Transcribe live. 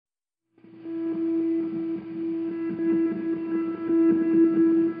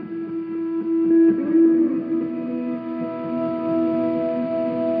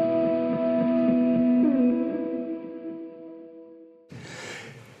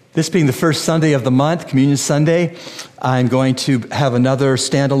This being the first Sunday of the month, Communion Sunday, I'm going to have another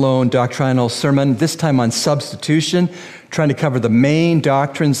standalone doctrinal sermon, this time on substitution, trying to cover the main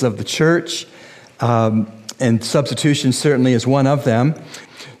doctrines of the church, and substitution certainly is one of them.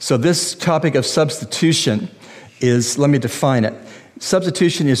 So this topic of substitution is, let me define it.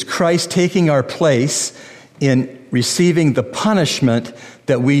 Substitution is Christ taking our place in receiving the punishment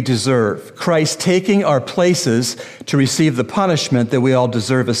that we deserve. Christ taking our places to receive the punishment that we all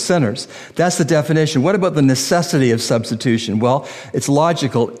deserve as sinners. That's the definition. What about the necessity of substitution? Well, it's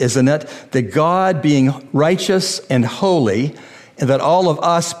logical, isn't it? That God being righteous and holy, and that all of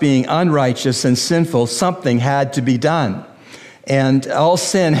us being unrighteous and sinful, something had to be done. And all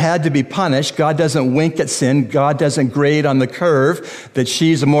sin had to be punished. God doesn't wink at sin. God doesn't grade on the curve that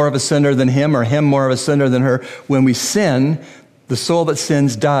she's more of a sinner than him or him more of a sinner than her. When we sin, the soul that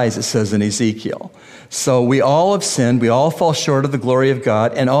sins dies, it says in Ezekiel. So we all have sinned. We all fall short of the glory of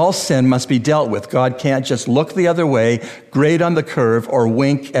God, and all sin must be dealt with. God can't just look the other way, grade on the curve, or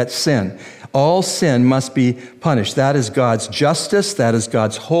wink at sin. All sin must be punished. That is God's justice. That is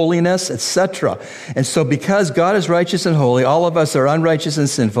God's holiness, etc. And so because God is righteous and holy, all of us are unrighteous and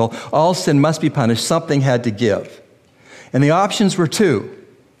sinful, all sin must be punished. Something had to give. And the options were two.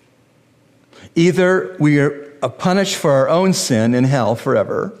 Either we are punished for our own sin in hell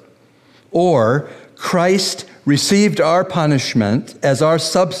forever, or Christ received our punishment as our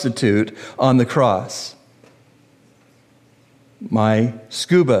substitute on the cross. My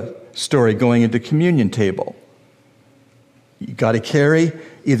scuba story going into communion table. You got to carry,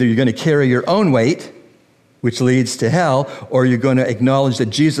 either you're going to carry your own weight, which leads to hell, or you're going to acknowledge that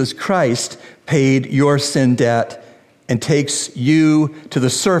Jesus Christ paid your sin debt and takes you to the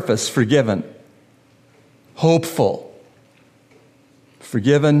surface forgiven, hopeful,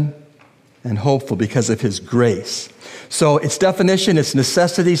 forgiven and hopeful because of his grace. So its definition, its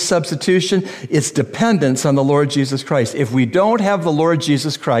necessity, substitution, its dependence on the Lord Jesus Christ. If we don't have the Lord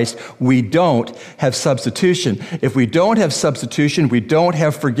Jesus Christ, we don't have substitution. If we don't have substitution, we don't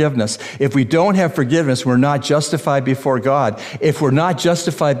have forgiveness. If we don't have forgiveness, we're not justified before God. If we're not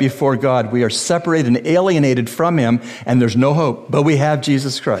justified before God, we are separated and alienated from him, and there's no hope. But we have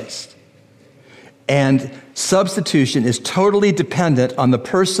Jesus Christ. And substitution is totally dependent on the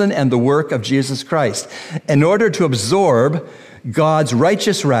person and the work of Jesus Christ. In order to absorb God's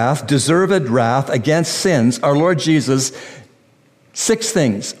righteous wrath, deserved wrath against sins, our Lord Jesus, 6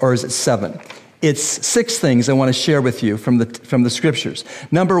 things, or is it 7? It's 6 things I want to share with you from the scriptures.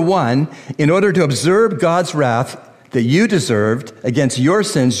 Number 1, in order to absorb God's wrath that you deserved against your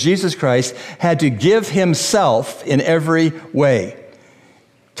sins, Jesus Christ had to give himself in every way.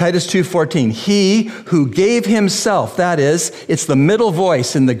 Titus 2:14, he who gave himself, that is, it's the middle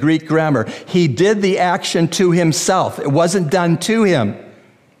voice in the Greek grammar. He did the action to himself. It wasn't done to him.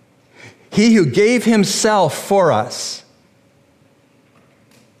 He who gave himself for us,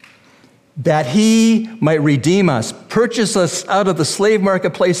 that he might redeem us, purchase us out of the slave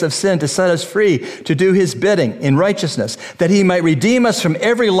marketplace of sin to set us free, to do his bidding in righteousness, that he might redeem us from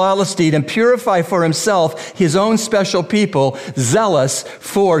every lawless deed and purify for himself his own special people, zealous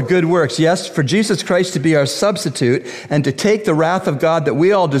for good works. Yes, for Jesus Christ to be our substitute and to take the wrath of God that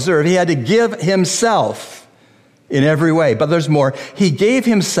we all deserve, he had to give himself in every way. But there's more. He gave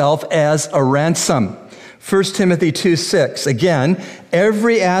himself as a ransom. 1 Timothy 2:6, again,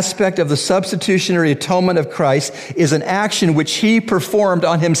 every aspect of the substitutionary atonement of Christ is an action which he performed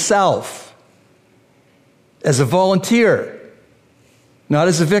on himself as a volunteer, not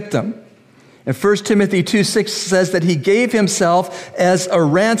as a victim. And 1 Timothy 2:6 says that he gave himself as a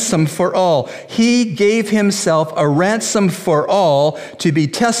ransom for all. He gave himself a ransom for all to be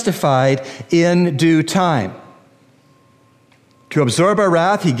testified in due time. To absorb our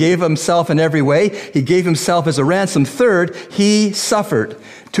wrath, he gave himself in every way. He gave himself as a ransom. Third, he suffered.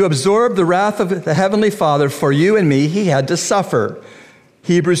 To absorb the wrath of the Heavenly Father for you and me, he had to suffer.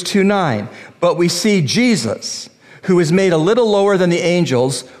 Hebrews 2:9. But we see Jesus, who is made a little lower than the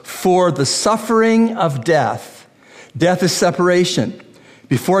angels for the suffering of death. Death is separation.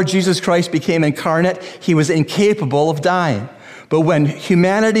 Before Jesus Christ became incarnate, he was incapable of dying. But when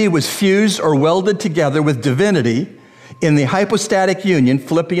humanity was fused or welded together with divinity, in the hypostatic union,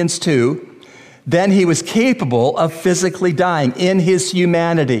 Philippians 2, then he was capable of physically dying in his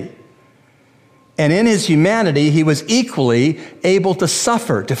humanity. And in his humanity, he was equally able to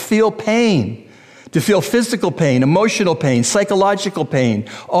suffer, to feel pain, to feel physical pain, emotional pain, psychological pain,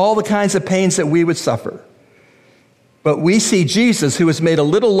 all the kinds of pains that we would suffer. But we see Jesus, who was made a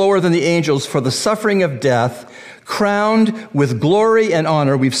little lower than the angels for the suffering of death, crowned with glory and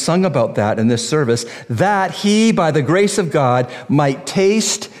honor. We've sung about that in this service, that he, by the grace of God, might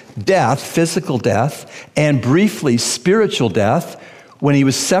taste death, physical death, and briefly spiritual death, when he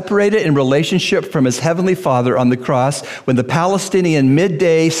was separated in relationship from his heavenly Father on the cross, when the Palestinian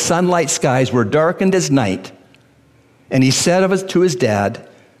midday sunlight skies were darkened as night. And he said to his dad,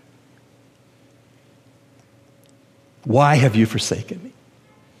 "Why have you forsaken me?"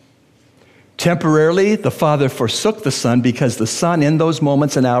 Temporarily, the Father forsook the Son because the Son in those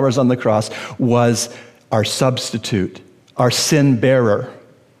moments and hours on the cross was our substitute, our sin bearer.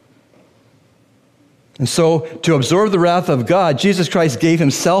 And so, to absorb the wrath of God, Jesus Christ gave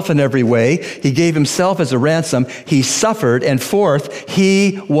himself in every way. He gave himself as a ransom. He suffered. And fourth,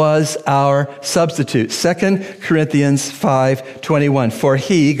 he was our substitute. 2 Corinthians 5:21. For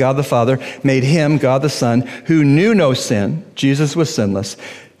he, God the Father, made him, God the Son, who knew no sin, Jesus was sinless,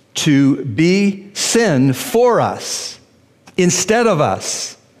 to be sin for us, instead of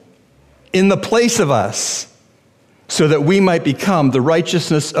us, in the place of us, so that we might become the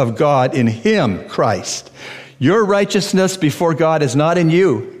righteousness of God in him, Christ. Your righteousness before God is not in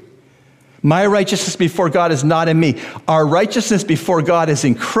you. My righteousness before God is not in me. Our righteousness before God is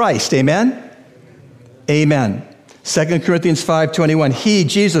in Christ. Amen? Amen. 2 Corinthians 5:21, he,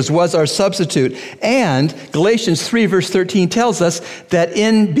 Jesus, was our substitute. And Galatians 3 verse 13 tells us that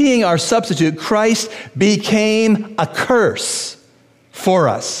in being our substitute, Christ became a curse for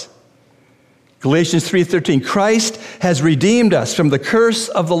us. Galatians 3:13, Christ has redeemed us from the curse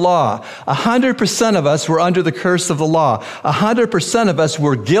of the law. 100% of us were under the curse of the law. 100% of us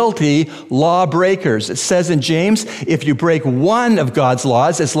were guilty lawbreakers. It says in James, if you break one of God's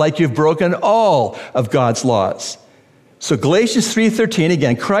laws, it's like you've broken all of God's laws. So Galatians 3:13,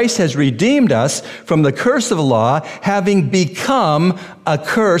 again, Christ has redeemed us from the curse of the law, having become a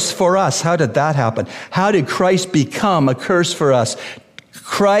curse for us. How did that happen? How did Christ become a curse for us?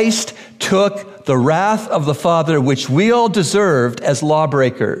 Christ took the wrath of the Father, which we all deserved as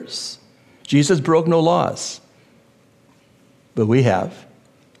lawbreakers. Jesus broke no laws, but we have.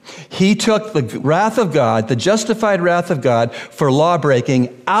 He took the wrath of God, the justified wrath of God, for lawbreaking,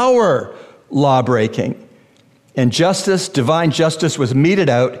 our lawbreaking. And justice, divine justice, was meted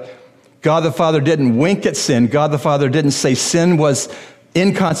out. God the Father didn't wink at sin. God the Father didn't say sin was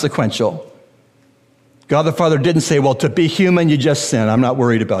inconsequential. God the Father didn't say, well, to be human, you just sin. I'm not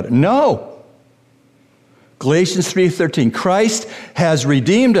worried about it. No. Galatians 3:13, Christ has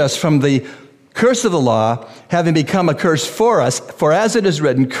redeemed us from the curse of the law, having become a curse for us. For as it is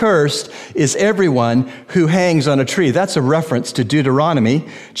written, cursed is everyone who hangs on a tree. That's a reference to Deuteronomy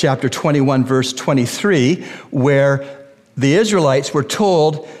chapter 21, verse 23, where the Israelites were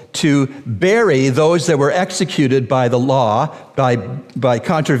told to bury those that were executed by the law, by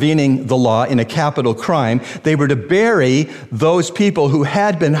contravening the law in a capital crime. They were to bury those people who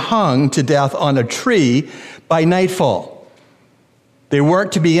had been hung to death on a tree by nightfall. They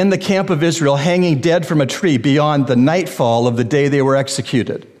weren't to be in the camp of Israel hanging dead from a tree beyond the nightfall of the day they were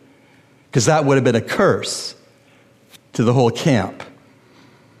executed, because that would have been a curse to the whole camp.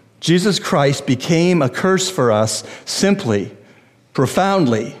 Jesus Christ became a curse for us simply,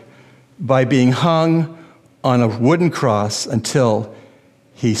 profoundly, by being hung on a wooden cross until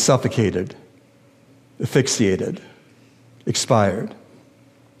he suffocated, asphyxiated, expired.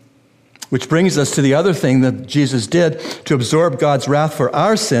 Which brings us to the other thing that Jesus did to absorb God's wrath for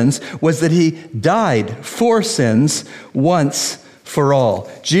our sins, was that he died for sins once for all.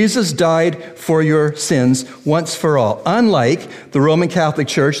 Jesus died for your sins once for all. Unlike the Roman Catholic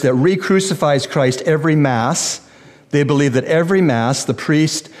Church that re-crucifies Christ every Mass, they believe that every Mass, the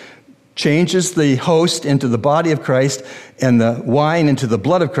priest changes the host into the body of Christ and the wine into the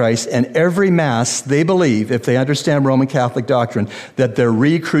blood of Christ, and every Mass, they believe, if they understand Roman Catholic doctrine, that they're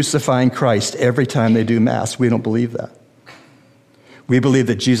re-crucifying Christ every time they do Mass. We don't believe that. We believe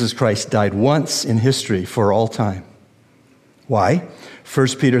that Jesus Christ died once in history for all time. Why?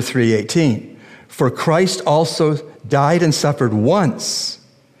 1 Peter 3:18. For Christ also died and suffered once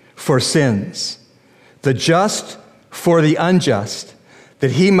for sins, the just for the unjust,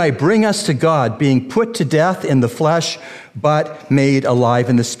 that he might bring us to God, being put to death in the flesh, but made alive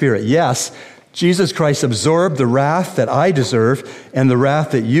in the spirit. Yes, Jesus Christ absorbed the wrath that I deserve and the wrath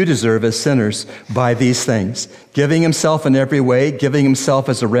that you deserve as sinners by these things, giving himself in every way, giving himself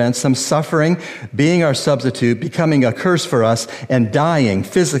as a ransom, suffering, being our substitute, becoming a curse for us, and dying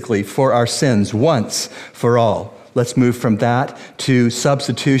physically for our sins once for all. Let's move from that to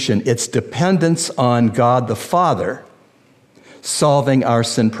substitution. It's dependence on God the Father solving our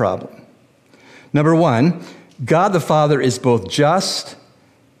sin problem. Number one, God the Father is both just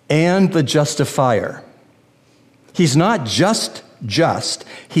and the justifier. He's not just,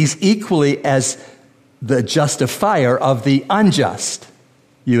 he's equally as the justifier of the unjust,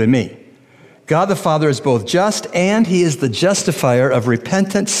 you and me. God the Father is both just and he is the justifier of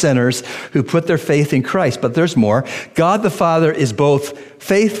repentant sinners who put their faith in Christ. But there's more. God the Father is both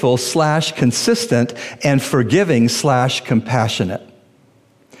faithful / consistent and forgiving / compassionate.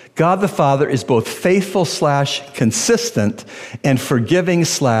 God the Father is both faithful / consistent and forgiving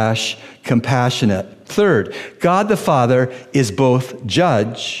 / compassionate. Third, God the Father is both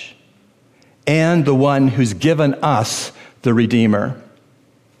judge and the one who's given us the Redeemer.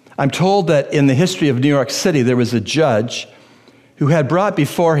 I'm told that in the history of New York City, there was a judge who had brought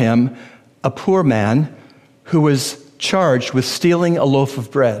before him a poor man who was charged with stealing a loaf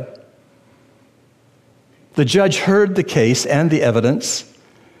of bread. The judge heard the case and the evidence,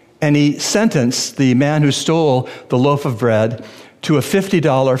 and he sentenced the man who stole the loaf of bread to a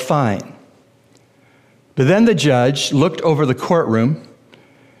 $50 fine. But then the judge looked over the courtroom,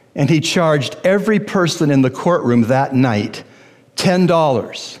 and he charged every person in the courtroom that night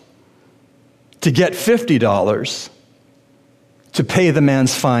 $10 to get $50 to pay the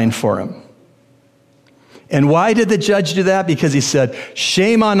man's fine for him. And why did the judge do that? Because he said,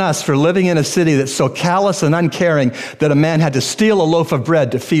 shame on us for living in a city that's so callous and uncaring that a man had to steal a loaf of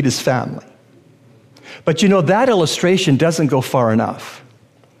bread to feed his family. But you know, that illustration doesn't go far enough.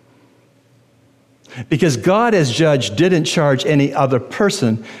 Because God as judge didn't charge any other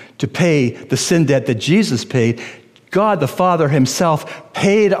person to pay the sin debt that Jesus paid. God the Father himself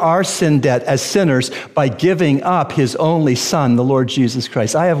paid our sin debt as sinners by giving up his only Son, the Lord Jesus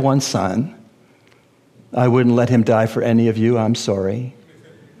Christ. I have one son. I wouldn't let him die for any of you. I'm sorry.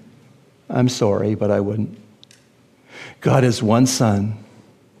 I'm sorry, but I wouldn't. God has one Son,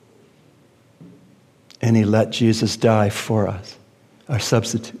 and he let Jesus die for us, our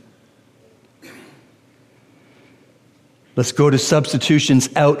substitute. Let's go to substitution's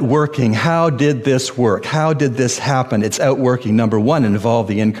outworking. How did this work? How did this happen? It's outworking. Number one, it involved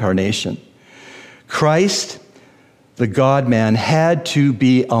the incarnation. Christ, the God-man, had to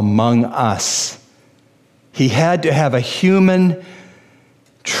be among us. He had to have a human,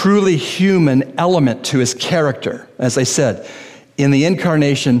 truly human element to his character. As I said, in the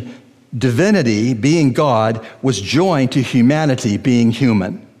incarnation, divinity, being God, was joined to humanity, being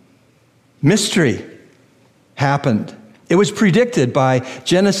human. Mystery happened. It was predicted by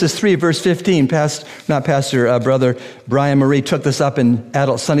Genesis 3, verse 15. Brother Brian Marie took this up in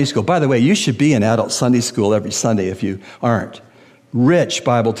adult Sunday school. By the way, you should be in adult Sunday school every Sunday if you aren't. Rich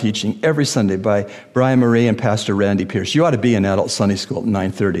Bible teaching every Sunday by Brian Marie and Pastor Randy Pierce. You ought to be in adult Sunday school at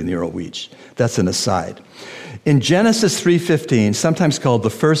 9:30 in the Earl Weech. That's an aside. In Genesis 3:15, sometimes called the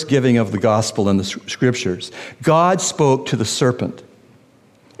first giving of the gospel in the scriptures, God spoke to the serpent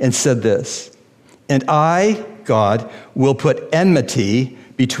and said this, "And I, God, will put enmity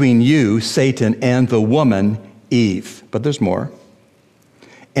between you, Satan, and the woman, Eve." But there's more.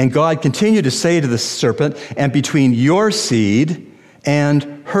 And God continued to say to the serpent, "And between your seed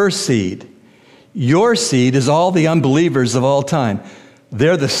and her seed." Your seed is all the unbelievers of all time.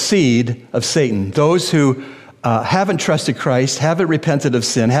 They're the seed of Satan. Those who haven't trusted Christ, haven't repented of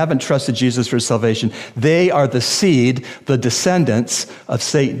sin, haven't trusted Jesus for salvation. They are the seed, the descendants of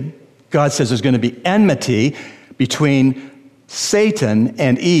Satan. God says there's going to be enmity between Satan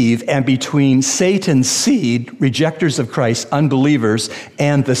and Eve, and between Satan's seed, rejectors of Christ, unbelievers,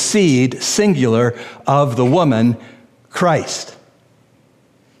 and the seed, singular, of the woman, Christ.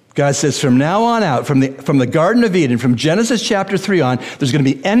 God says from now on out, from the Garden of Eden, from Genesis chapter 3 on, there's going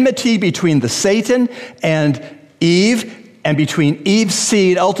to be enmity between the Satan and Eve, and between Eve's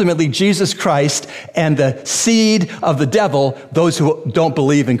seed, ultimately Jesus Christ, and the seed of the devil, those who don't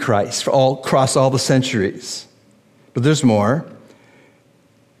believe in Christ, across all the centuries. But there's more.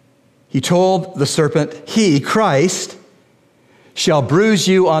 He told the serpent, "He, Christ, shall bruise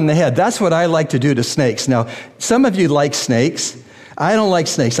you on the head." That's what I like to do to snakes. Now, some of you like snakes. I don't like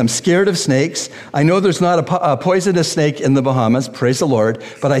snakes. I'm scared of snakes. I know there's not a poisonous snake in the Bahamas, praise the Lord,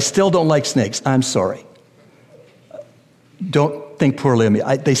 but I still don't like snakes. I'm sorry. Don't think poorly of me.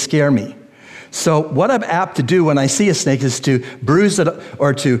 They scare me. So what I'm apt to do when I see a snake is to bruise it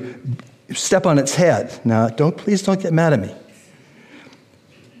or to step on its head. Now, please don't get mad at me.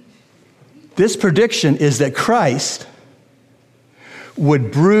 This prediction is that Christ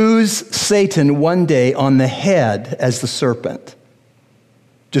would bruise Satan one day on the head as the serpent,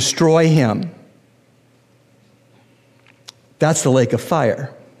 destroy him. That's the lake of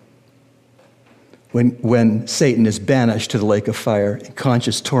fire. when Satan is banished to the lake of fire in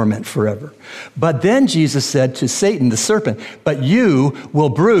conscious torment forever. But then Jesus said to Satan, the serpent, but you will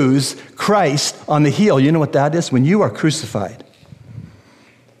bruise Christ on the heel. You know what that is? When you are crucified,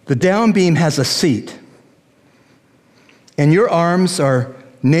 the down beam has a seat, and your arms are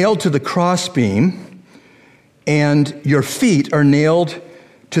nailed to the cross beam, and your feet are nailed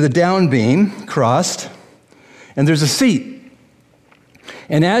to the down beam, crossed, and there's a seat.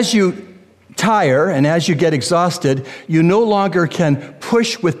 And as you tire and as you get exhausted, you no longer can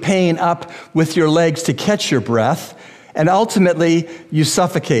push with pain up with your legs to catch your breath, and ultimately you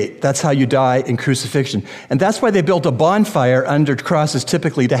suffocate. That's how you die in crucifixion. And that's why they built a bonfire under crosses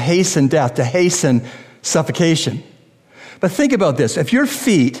typically, to hasten death, to hasten suffocation. But think about this. If your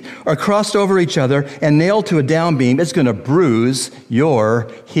feet are crossed over each other and nailed to a down beam, it's going to bruise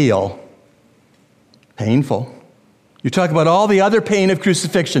your heel. Painful. You talk about all the other pain of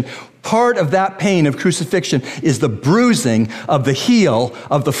crucifixion. Part of that pain of crucifixion is the bruising of the heel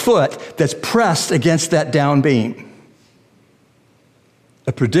of the foot that's pressed against that down beam.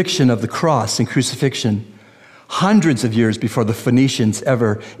 A prediction of the cross and crucifixion hundreds of years before the Phoenicians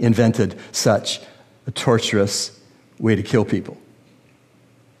ever invented such a torturous way to kill people.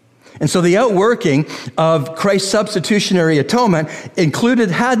 And so the outworking of Christ's substitutionary atonement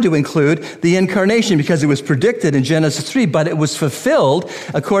had to include the incarnation, because it was predicted in Genesis 3, but it was fulfilled,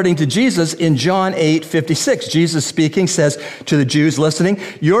 according to Jesus, in John 8:56. Jesus speaking says to the Jews listening,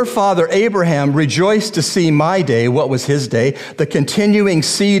 your father Abraham rejoiced to see my day. What was his day? The continuing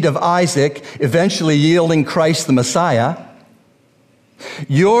seed of Isaac, eventually yielding Christ the Messiah.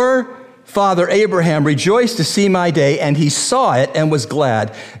 Your father Abraham rejoiced to see my day, and he saw it and was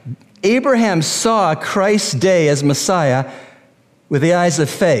glad. Abraham saw Christ's day as Messiah with the eyes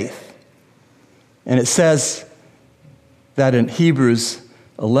of faith. And it says that in Hebrews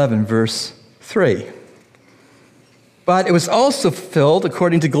 11, verse 3. But it was also fulfilled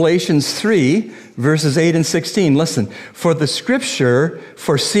according to Galatians 3, verses 8 and 16. Listen, for the scripture,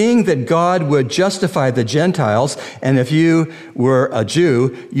 foreseeing that God would justify the Gentiles, and if you were a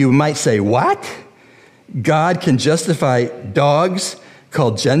Jew, you might say, what? God can justify dogs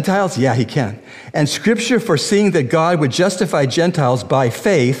called Gentiles? Yeah, he can. And scripture, foreseeing that God would justify Gentiles by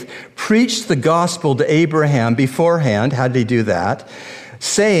faith, preached the gospel to Abraham beforehand. How did he do that?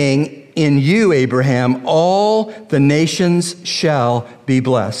 Saying, in you, Abraham, all the nations shall be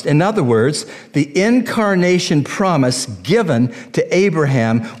blessed. In other words, the incarnation promise given to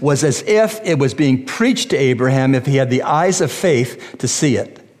Abraham was as if it was being preached to Abraham if he had the eyes of faith to see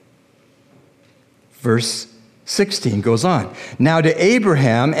it. Verse 16 goes on. Now to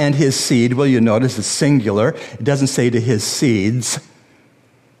Abraham and his seed, well, you notice it's singular. It doesn't say to his seeds.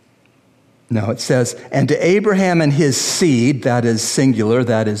 No, it says, and to Abraham and his seed, that is singular,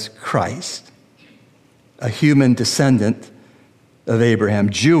 that is Christ, a human descendant of Abraham,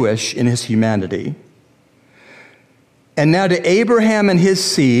 Jewish in his humanity. And now to Abraham and his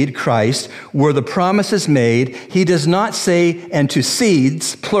seed, Christ, were the promises made. He does not say, and to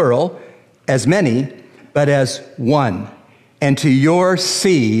seeds, plural, as many, but as one. And to your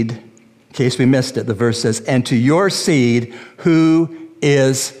seed, in case we missed it, the verse says, and to your seed, who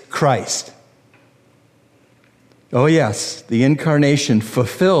is Christ. Oh yes, the incarnation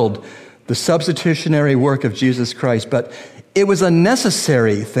fulfilled the substitutionary work of Jesus Christ, but it was a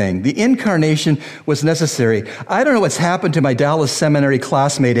necessary thing. The incarnation was necessary. I don't know what's happened to my Dallas Seminary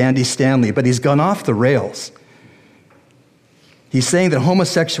classmate, Andy Stanley, but he's gone off the rails. He's saying that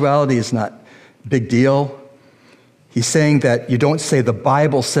homosexuality is not a big deal. He's saying that you don't say the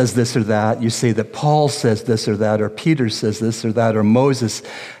Bible says this or that. You say that Paul says this or that, or Peter says this or that, or Moses.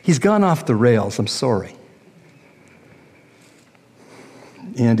 He's gone off the rails. I'm sorry.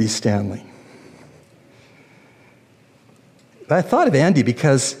 Andy Stanley. But I thought of Andy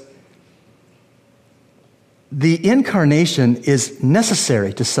because the incarnation is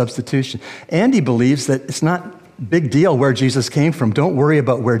necessary to substitution. Andy believes that it's not a big deal where Jesus came from. Don't worry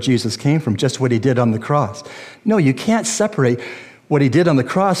about where Jesus came from, just what he did on the cross. No, you can't separate what he did on the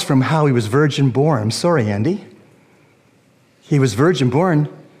cross from how he was virgin born. I'm sorry, Andy. He was virgin born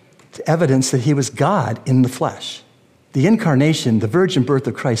to evidence that he was God in the flesh. The incarnation, the virgin birth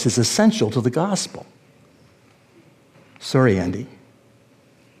of Christ, is essential to the gospel. Sorry, Andy.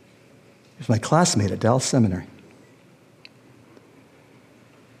 He's my classmate at Dallas Seminary.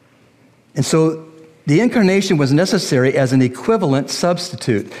 And so the incarnation was necessary as an equivalent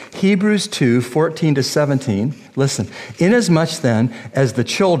substitute. Hebrews 2, 14 to 17. Listen, inasmuch then as the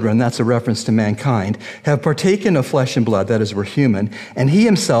children, that's a reference to mankind, have partaken of flesh and blood, that is, were human, and he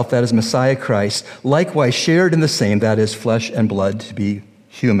himself, that is Messiah Christ, likewise shared in the same, that is, flesh and blood, to be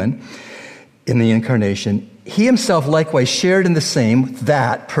human, in the incarnation, he himself likewise shared in the same,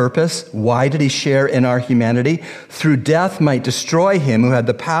 that purpose. Why did he share in our humanity? Through death might destroy him who had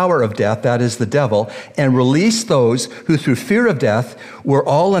the power of death, that is the devil, and release those who through fear of death were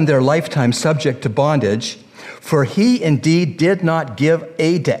all in their lifetime subject to bondage. For he indeed did not give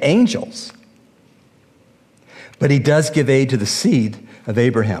aid to angels, but he does give aid to the seed of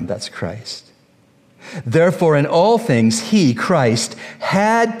Abraham, that's Christ. Therefore, in all things, he, Christ,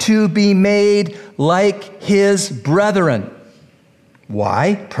 had to be made like his brethren.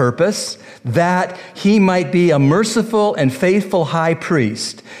 Why? Purpose, that he might be a merciful and faithful high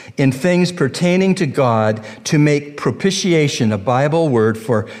priest in things pertaining to God, to make propitiation, a Bible word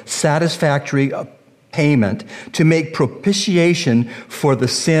for satisfactory payment, to make propitiation for the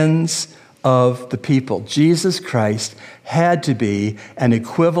sins of the people. Jesus Christ had to be an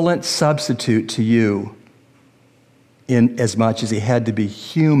equivalent substitute to you in as much as he had to be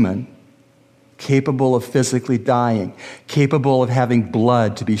human, capable of physically dying, capable of having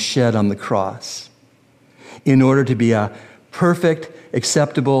blood to be shed on the cross, in order to be a perfect,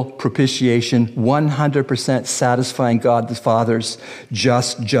 acceptable propitiation, 100% satisfying God the Father's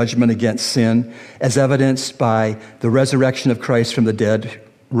just judgment against sin, as evidenced by the resurrection of Christ from the dead,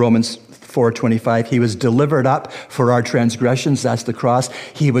 Romans 4:25. He was delivered up for our transgressions, that's the cross.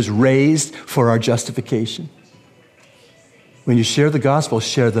 He was raised for our justification. When you share the gospel,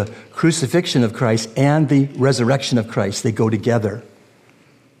 share the crucifixion of Christ and the resurrection of Christ. They go together.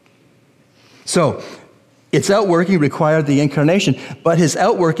 So, its outworking required the incarnation, but his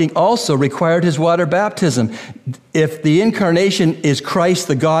outworking also required his water baptism. If the incarnation is Christ,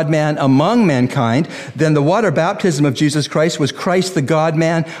 the God-man among mankind, then the water baptism of Jesus Christ was Christ, the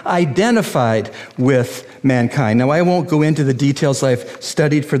God-man, identified with mankind. Now, I won't go into the details. I've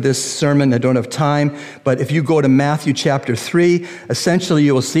studied for this sermon. I don't have time. But if you go to Matthew chapter 3, essentially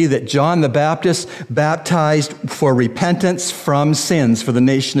you will see that John the Baptist baptized for repentance from sins for the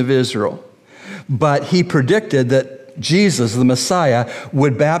nation of Israel. But he predicted that Jesus, the Messiah,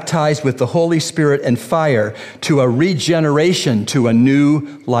 would baptize with the Holy Spirit and fire to a regeneration, to a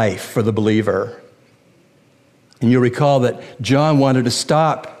new life for the believer. And you'll recall that John wanted to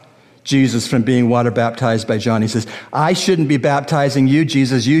stop Jesus from being water baptized by John. He says, I shouldn't be baptizing you,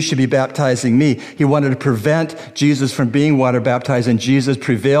 Jesus. You should be baptizing me. He wanted to prevent Jesus from being water baptized, and Jesus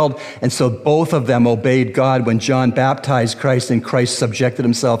prevailed. And so both of them obeyed God when John baptized Christ, and Christ subjected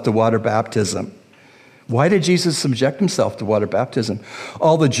himself to water baptism. Why did Jesus subject himself to water baptism?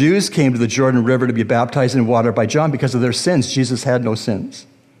 All the Jews came to the Jordan River to be baptized in water by John because of their sins. Jesus had no sins.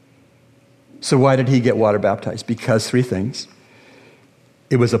 So why did he get water baptized? Because three things.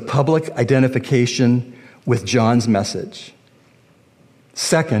 It was a public identification with John's message.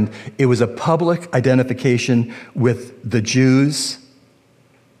 Second, it was a public identification with the Jews'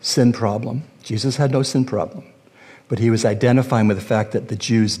 sin problem. Jesus had no sin problem, but he was identifying with the fact that the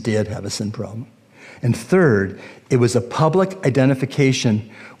Jews did have a sin problem. And third, it was a public identification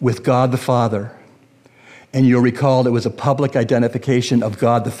with God the Father. And you'll recall it was a public identification of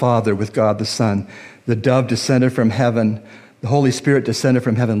God the Father with God the Son. The dove descended from heaven. The Holy Spirit descended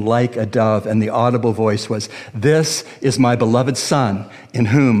from heaven like a dove, and the audible voice was, "This is my beloved Son, in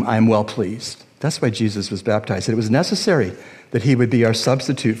whom I am well pleased." That's why Jesus was baptized. It was necessary that he would be our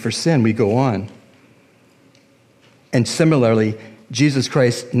substitute for sin. We go on. And similarly, Jesus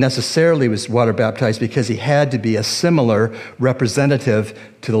Christ necessarily was water baptized because he had to be a similar representative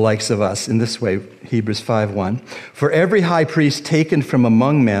to the likes of us. In this way, Hebrews 5:1. For every high priest taken from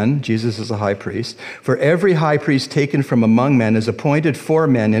among men, Jesus is a high priest, for every high priest taken from among men is appointed for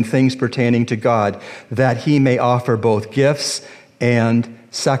men in things pertaining to God, that he may offer both gifts and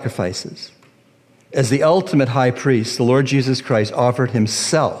sacrifices. As the ultimate high priest, the Lord Jesus Christ offered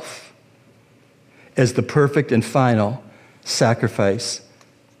himself as the perfect and final sacrifice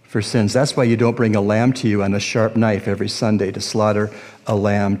for sins. That's why you don't bring a lamb to you on a sharp knife every Sunday, to slaughter a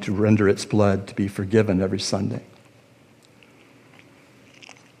lamb, to render its blood to be forgiven every Sunday.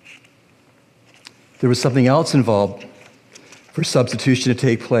 There was something else involved for substitution to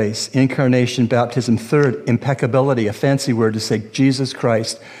take place. Incarnation, baptism. Third, impeccability, a fancy word to say Jesus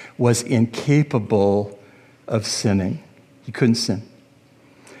Christ was incapable of sinning. He couldn't sin.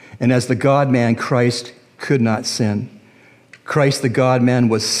 And as the God-man, Christ could not sin. Christ, the God-man,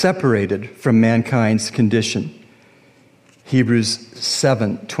 was separated from mankind's condition. Hebrews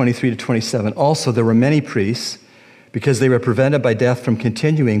 7:23-27. Also, there were many priests because they were prevented by death from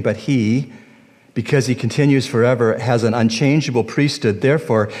continuing, but he, because he continues forever, has an unchangeable priesthood.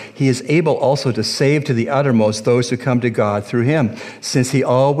 Therefore, he is able also to save to the uttermost those who come to God through him, since he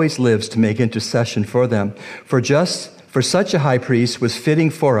always lives to make intercession for them. For just For such a high priest was fitting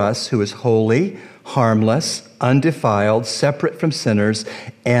for us, who is holy, harmless, undefiled, separate from sinners,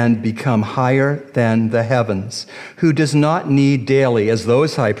 and become higher than the heavens, who does not need daily, as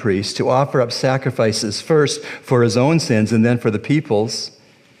those high priests, to offer up sacrifices first for his own sins and then for the people's.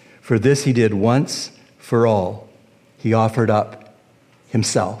 For this he did once for all. He offered up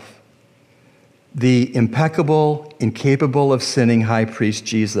himself. The impeccable, incapable of sinning high priest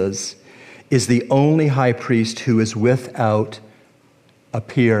Jesus is the only high priest who is without a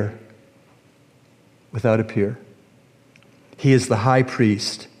peer. Without a peer. He is the high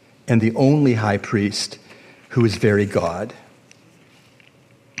priest and the only high priest who is very God.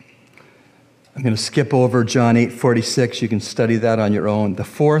 I'm going to skip over John 8:46. You can study that on your own. The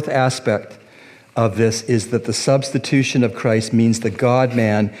fourth aspect of this is that the substitution of Christ means the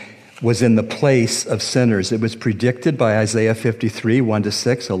God-man was in the place of sinners. It was predicted by Isaiah 53,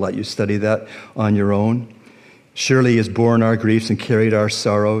 1-6. I'll let you study that on your own. Surely he has borne our griefs and carried our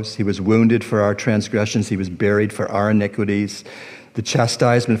sorrows. He was wounded for our transgressions. He was buried for our iniquities. The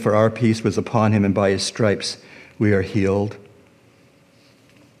chastisement for our peace was upon him, and by his stripes we are healed.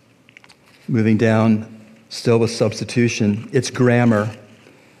 Moving down, still with substitution, it's grammar.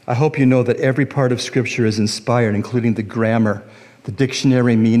 I hope you know that every part of Scripture is inspired, including the grammar, the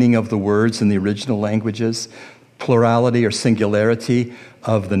dictionary meaning of the words in the original languages, plurality or singularity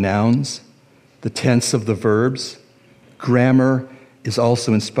of the nouns, the tense of the verbs. Grammar is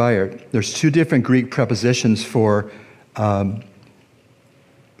also inspired. There's two different Greek prepositions in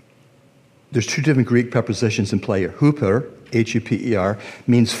play here. Huper, H-U-P-E-R,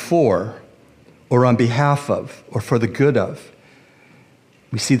 means for, or on behalf of, or for the good of.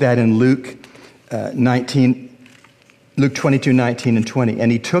 We see that in Luke 22, 19, and 20.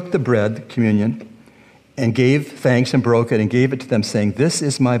 And he took the bread, communion, and gave thanks and broke it and gave it to them, saying, "This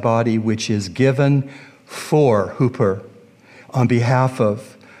is my body, which is given for," Huper, "on behalf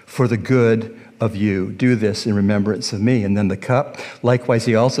of, for the good of you. Do this in remembrance of me." And then the cup. Likewise,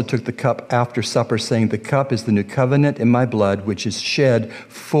 he also took the cup after supper, saying, "The cup is the new covenant in my blood, which is shed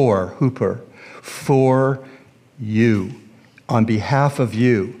for," Huper, "for you, on behalf of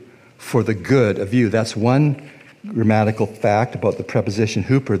you, for the good of you." That's one grammatical fact about the preposition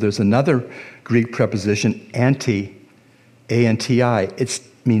Huper. There's another Greek preposition, anti, A-N-T-I. It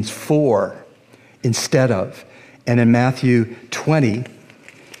means for, instead of. And in Matthew 20,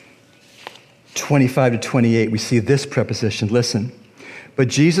 25 to 28, we see this preposition. Listen. "But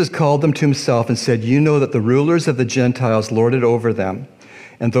Jesus called them to himself and said, 'You know that the rulers of the Gentiles lord it over them,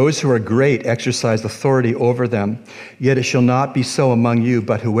 and those who are great exercise authority over them. Yet it shall not be so among you,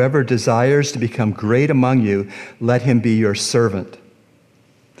 but whoever desires to become great among you, let him be your servant.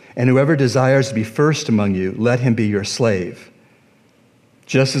 And whoever desires to be first among you, let him be your slave.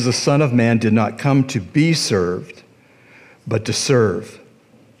 Just as the Son of Man did not come to be served, but to serve,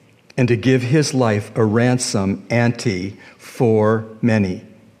 and to give his life a ransom, for many,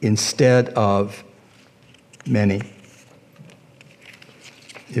 instead of many.'"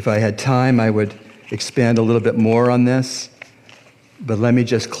 If I had time, I would expand a little bit more on this, but let me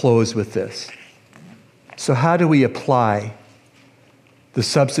just close with this. So how do we apply the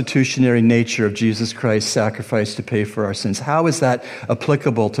substitutionary nature of Jesus Christ's sacrifice to pay for our sins? How is that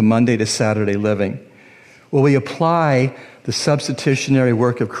applicable to Monday to Saturday living? Well, we apply the substitutionary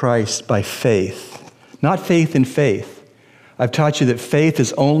work of Christ by faith, not faith in faith. I've taught you that faith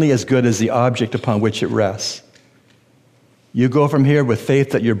is only as good as the object upon which it rests. You go from here with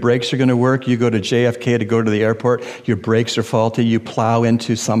faith that your brakes are going to work. You go to JFK to go to the airport. Your brakes are faulty. You plow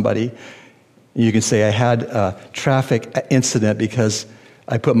into somebody. You can say, "I had a traffic incident because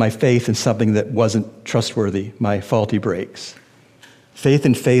I put my faith in something that wasn't trustworthy, my faulty brakes." Faith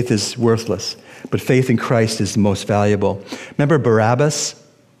in faith is worthless, but faith in Christ is the most valuable. Remember Barabbas?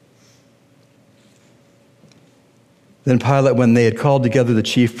 Then Pilate, when they had called together the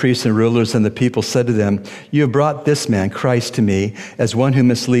chief priests and rulers and the people, said to them, "You have brought this man, Christ, to me as one who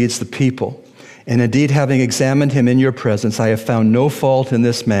misleads the people. And indeed, having examined him in your presence, I have found no fault in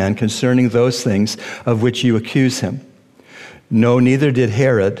this man concerning those things of which you accuse him. No, neither did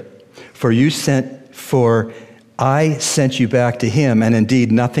Herod, for I sent you back to him, and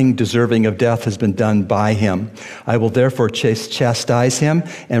indeed nothing deserving of death has been done by him. I will therefore chastise him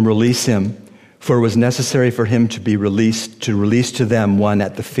and release him. For it was necessary for him to be released, to release to them one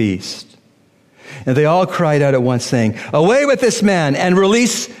at the feast." And they all cried out at once, saying, "Away with this man, and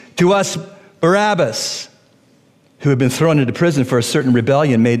release to us Barabbas," who had been thrown into prison for a certain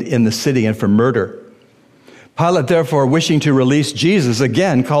rebellion made in the city and for murder. Pilate, therefore, wishing to release Jesus,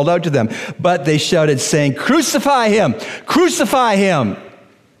 again called out to them. But they shouted, saying, "Crucify him! Crucify him!"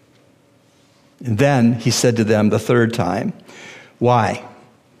 And then he said to them the third time, "Why?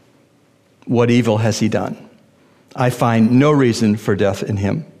 What evil has he done? I find no reason for death in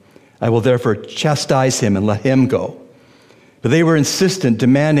him. I will therefore chastise him and let him go." But they were insistent,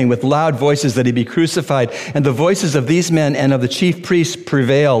 demanding with loud voices that he be crucified. And the voices of these men and of the chief priests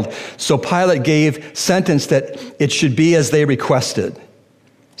prevailed. So Pilate gave sentence that it should be as they requested.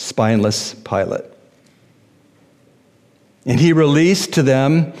 Spineless Pilate. And he released to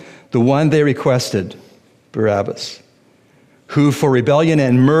them the one they requested, Barabbas, who for rebellion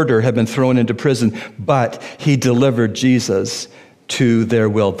and murder had been thrown into prison, but he delivered Jesus to their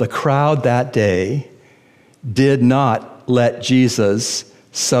will. The crowd that day did not let Jesus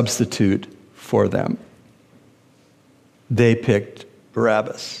substitute for them. They picked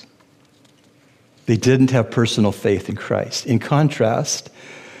Barabbas. They didn't have personal faith in Christ. In contrast,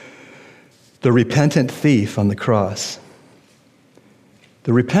 the repentant thief on the cross,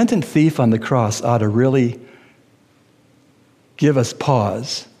 ought to really give us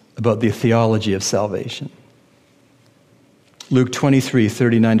pause about the theology of salvation. Luke 23,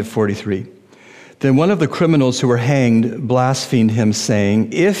 39 to 43. Then one of the criminals who were hanged blasphemed him, saying,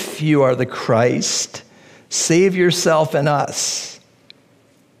 "If you are the Christ, save yourself and us."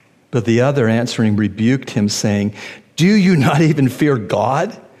 But the other answering rebuked him, saying, "Do you not even fear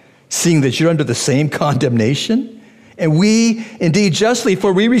God, seeing that you're under the same condemnation? And we indeed justly,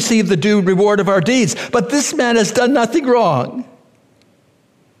 for we receive the due reward of our deeds. But this man has done nothing wrong."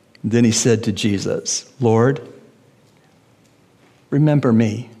 Then he said to Jesus, "Lord, remember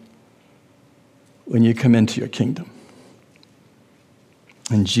me when you come into your kingdom."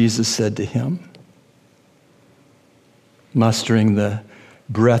 And Jesus said to him, mustering the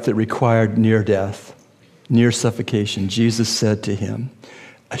breath that required near death, near suffocation, Jesus said to him,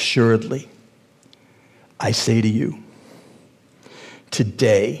 "Assuredly, I say to you,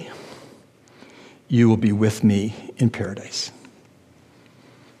 today you will be with me in paradise."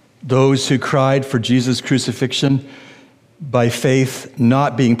 Those who cried for Jesus' crucifixion by faith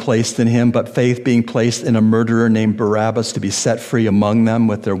not being placed in him, but faith being placed in a murderer named Barabbas to be set free among them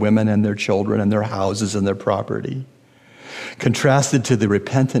with their women and their children and their houses and their property, contrasted to the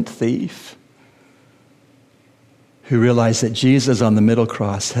repentant thief who realized that Jesus on the middle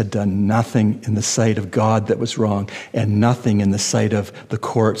cross had done nothing in the sight of God that was wrong and nothing in the sight of the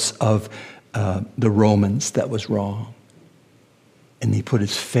courts of the Romans that was wrong. And he put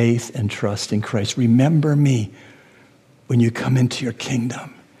his faith and trust in Christ. Remember me when you come into your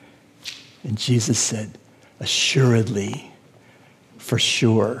kingdom. And Jesus said, assuredly, for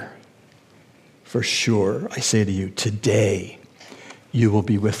sure, I say to you, today you will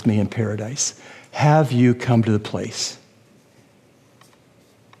be with me in paradise. Have you come to the place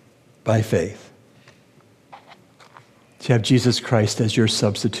by faith to have Jesus Christ as your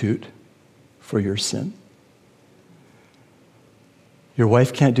substitute for your sin? Your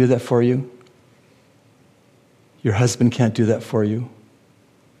wife can't do that for you. Your husband can't do that for you.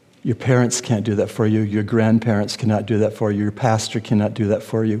 Your parents can't do that for you. Your grandparents cannot do that for you. Your pastor cannot do that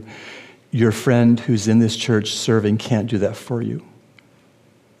for you. Your friend who's in this church serving can't do that for you.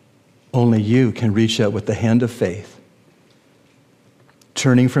 Only you can reach out with the hand of faith,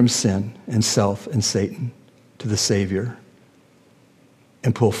 turning from sin and self and Satan to the Savior,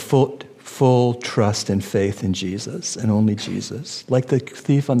 and pull full trust and faith in Jesus and only Jesus. Like the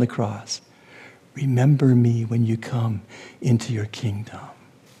thief on the cross. Remember me when you come into your kingdom.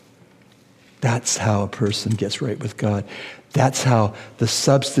 That's how a person gets right with God. That's how the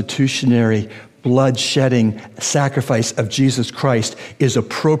substitutionary blood-shedding sacrifice of Jesus Christ is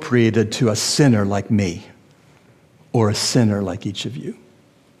appropriated to a sinner like me or a sinner like each of you.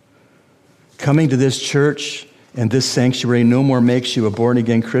 Coming to this church and this sanctuary no more makes you a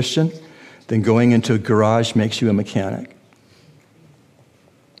born-again Christian than going into a garage makes you a mechanic.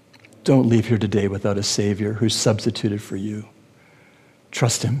 Don't leave here today without a Savior who's substituted for you.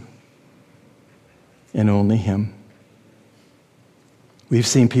 Trust him and only him. We've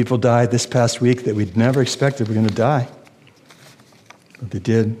seen people die this past week that we'd never expected were going to die. But they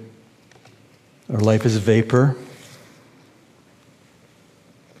did. Our life is a vapor.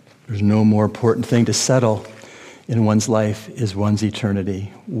 There's no more important thing to settle in one's life is one's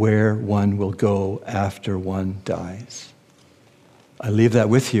eternity, where one will go after one dies. I leave that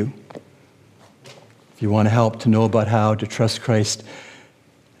with you. If you want to help to know about how to trust Christ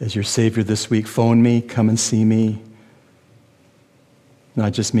as your Savior this week, phone me, come and see me.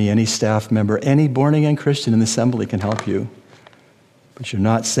 Not just me, any staff member, any born-again Christian in the assembly can help you. But you're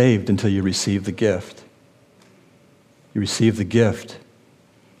not saved until you receive the gift. You receive the gift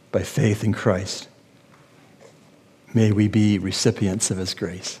by faith in Christ. May we be recipients of his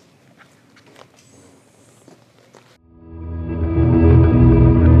grace.